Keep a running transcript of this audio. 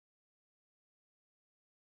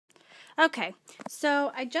Okay,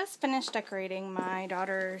 so I just finished decorating my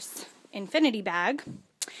daughter's infinity bag,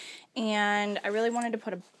 and I really wanted to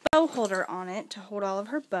put a bow holder on it to hold all of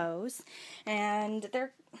her bows, and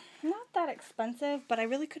they're not that expensive, but I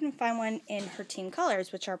really couldn't find one in her team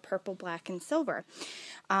colors, which are purple, black, and silver,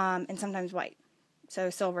 and sometimes white. So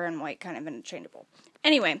silver and white kind of interchangeable.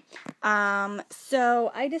 Anyway,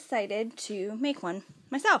 so I decided to make one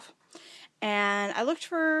myself. And I looked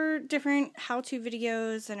for different how-to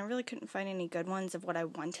videos, and I really couldn't find any good ones of what I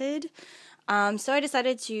wanted. So I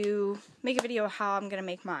decided to make a video of how I'm going to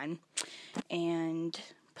make mine and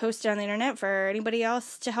post it on the internet for anybody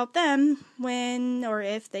else to help them when or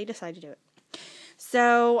if they decide to do it.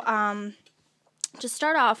 So to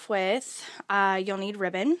start off with, you'll need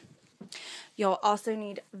ribbon. You'll also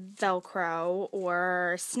need Velcro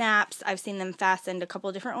or snaps. I've seen them fastened a couple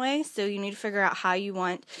of different ways, so you need to figure out how you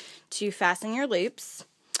want to fasten your loops.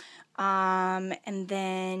 And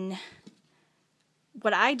then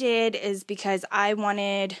what I did is because I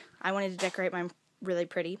wanted to decorate mine really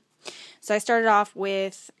pretty. So I started off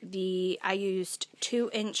with I used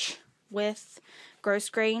 2-inch width gross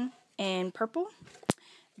grain in purple.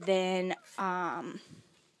 Then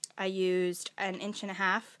I used 1.5 inch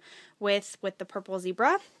width with the purple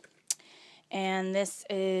zebra. And this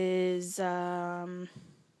is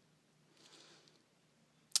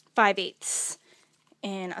 5/8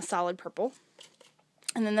 in a solid purple.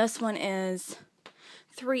 And then this one is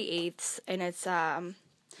 3/8, and it's the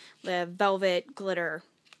velvet glitter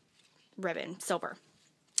ribbon, silver.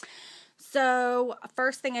 So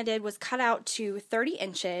first thing I did was cut out to 30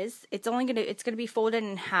 inches. It's gonna be folded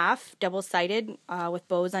in half, double-sided, with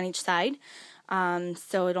bows on each side.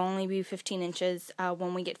 So it'll only be 15 inches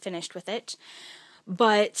when we get finished with it.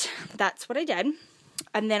 But that's what I did.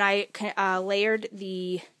 And then I layered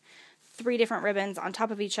the 3 different ribbons on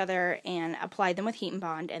top of each other and applied them with Heat and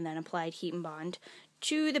Bond, and then applied Heat and Bond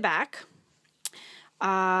to the back.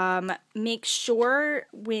 Make sure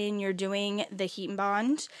when you're doing the Heat and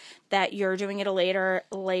Bond that you're doing it a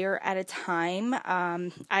layer at a time.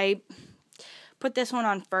 I put this one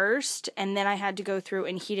on first, and then I had to go through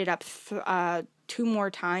and heat it up 2 more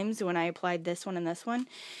times when I applied this one and this one.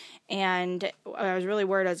 And I was really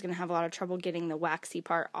worried I was going to have a lot of trouble getting the waxy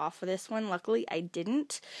part off of this one. Luckily, I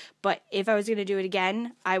didn't. But if I was going to do it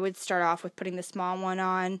again, I would start off with putting the small one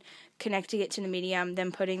on, connecting it to the medium,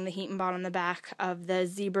 then putting the Heat and Bond on the back of the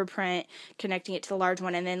zebra print, connecting it to the large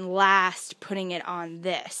one, and then last putting it on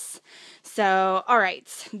this. So,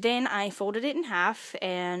 alright. Then I folded it in half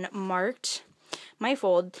and marked my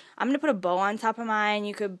fold. I'm going to put a bow on top of mine.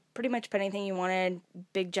 You could pretty much put anything you wanted.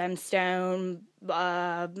 Big gemstone,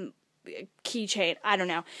 keychain, I don't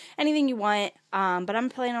know, anything you want, but I'm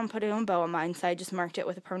planning on putting a bow on mine, so I just marked it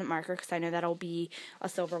with a permanent marker because I know that'll be a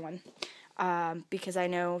silver one, because I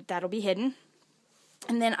know that'll be hidden.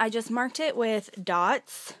 And then I just marked it with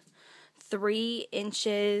dots 3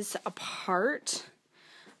 inches apart.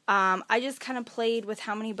 I just kind of played with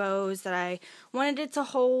how many bows that I wanted it to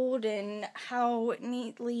hold and how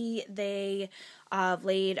neatly they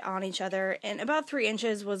laid on each other, and about 3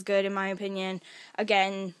 inches was good in my opinion.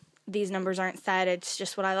 Again, these numbers aren't set, it's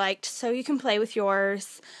just what I liked, so you can play with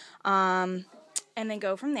yours, and then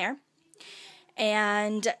go from there.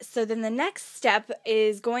 And so then the next step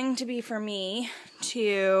is going to be for me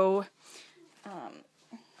to, where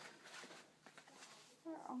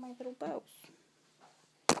are all my little bows?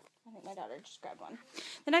 I think my daughter just grabbed one.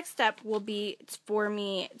 The next step will be for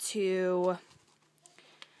me to,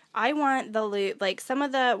 I want the loop, like some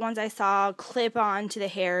of the ones I saw clip on to the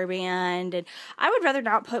hairband, and I would rather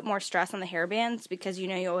not put more stress on the hairbands because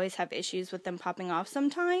you always have issues with them popping off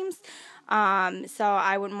sometimes. So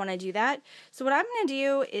I wouldn't want to do that. So what I'm going to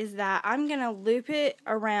do is that I'm going to loop it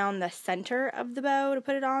around the center of the bow to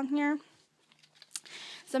put it on here.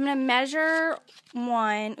 So I'm going to measure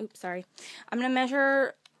I'm going to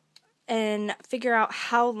measure and figure out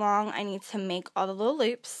how long I need to make all the little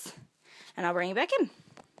loops, and I'll bring you back in.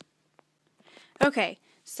 Okay,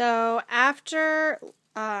 so after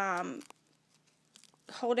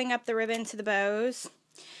holding up the ribbon to the bows,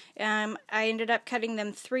 I ended up cutting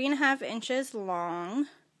them 3.5 inches long.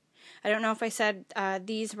 I don't know if I said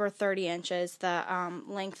these were 30 inches, the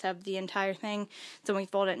length of the entire thing. So when we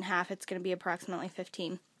fold it in half, it's going to be approximately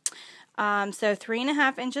 15. So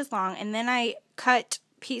 3.5 inches long, and then I cut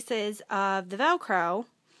pieces of the Velcro.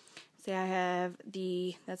 See, I have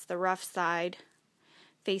that's the rough side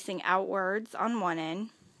facing outwards on one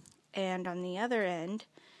end, and on the other end,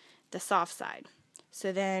 the soft side.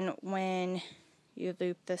 So then when you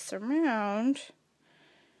loop this around,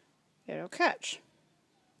 it'll catch.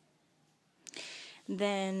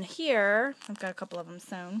 Then here, I've got a couple of them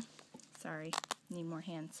sewn. Sorry, need more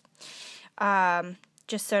hands.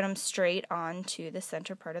 Just sewed them straight onto the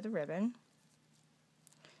center part of the ribbon.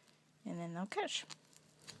 And then they'll catch.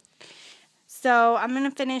 So I'm going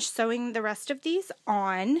to finish sewing the rest of these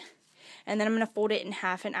on. And then I'm going to fold it in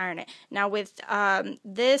half and iron it. Now with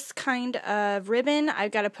this kind of ribbon,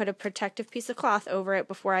 I've got to put a protective piece of cloth over it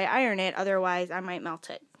before I iron it. Otherwise, I might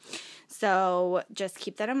melt it. So just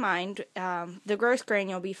keep that in mind. The gross grain,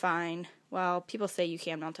 you'll be fine. Well, people say you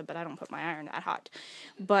can melt it, but I don't put my iron that hot.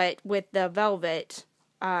 But with the velvet,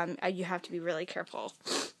 you have to be really careful.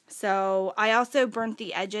 So I also burnt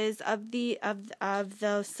the edges of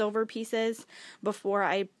the silver pieces before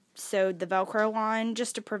I sewed the Velcro on,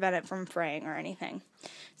 just to prevent it from fraying or anything.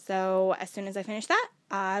 So as soon as I finish that,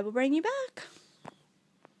 I will bring you back.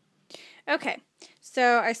 Okay,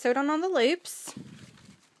 so I sewed on all the loops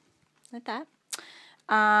like that.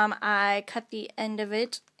 I cut the end of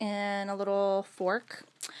it in a little fork,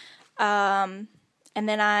 and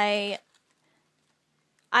then I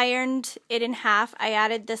ironed it in half. I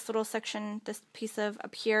added this little section, this piece of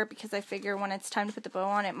up here, because I figure when it's time to put the bow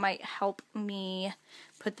on, it might help me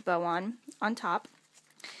put the bow on top.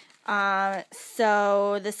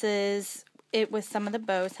 So this is it with some of the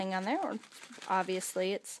bows hanging on there.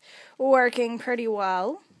 Obviously, it's working pretty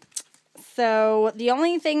well. So the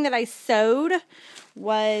only thing that I sewed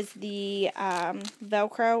was the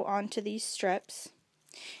Velcro onto these strips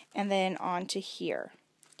and then onto here.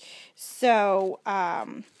 So,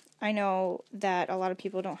 I know that a lot of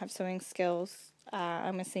people don't have sewing skills.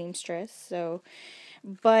 I'm a seamstress, so,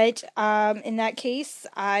 but, in that case,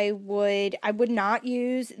 I would not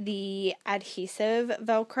use the adhesive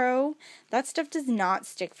Velcro. That stuff does not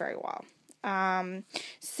stick very well.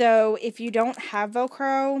 So if you don't have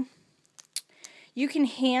Velcro, you can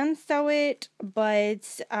hand sew it,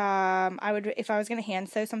 but if I was going to hand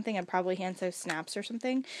sew something, I'd probably hand sew snaps or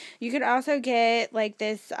something. You could also get like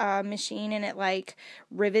this machine and it like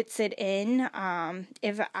rivets it in.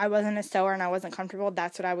 If I wasn't a sewer and I wasn't comfortable,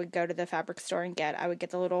 that's what I would go to the fabric store and get. I would get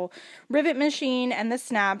the little rivet machine and the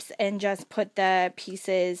snaps and just put the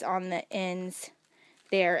pieces on the ends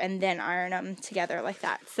there and then iron them together like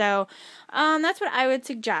that. So that's what I would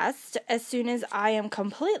suggest. As soon as I am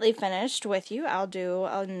completely finished with you, I'll do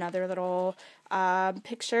another little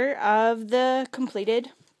picture of the completed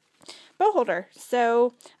bow holder.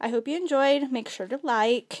 So I hope you enjoyed. Make sure to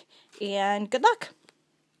like, and good luck.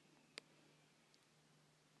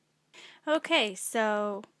 Okay,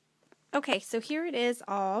 so here it is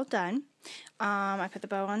all done. I put the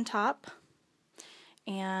bow on top.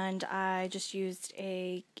 And I just used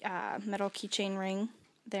a metal keychain ring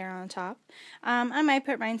there on top. I might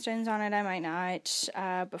put rhinestones on it, I might not,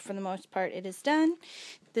 but for the most part it is done.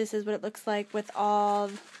 This is what it looks like with all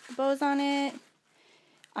the bows on it.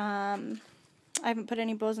 I haven't put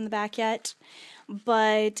any bows in the back yet,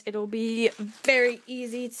 but it'll be very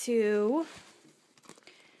easy to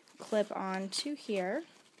clip onto here.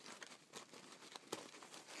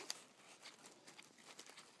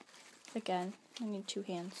 Again, I need 2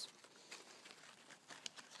 hands.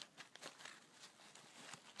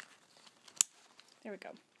 There we go.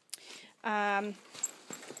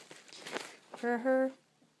 For her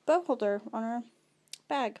bow holder on her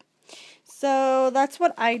bag. So that's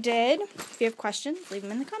what I did. If you have questions, leave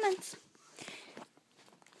them in the comments.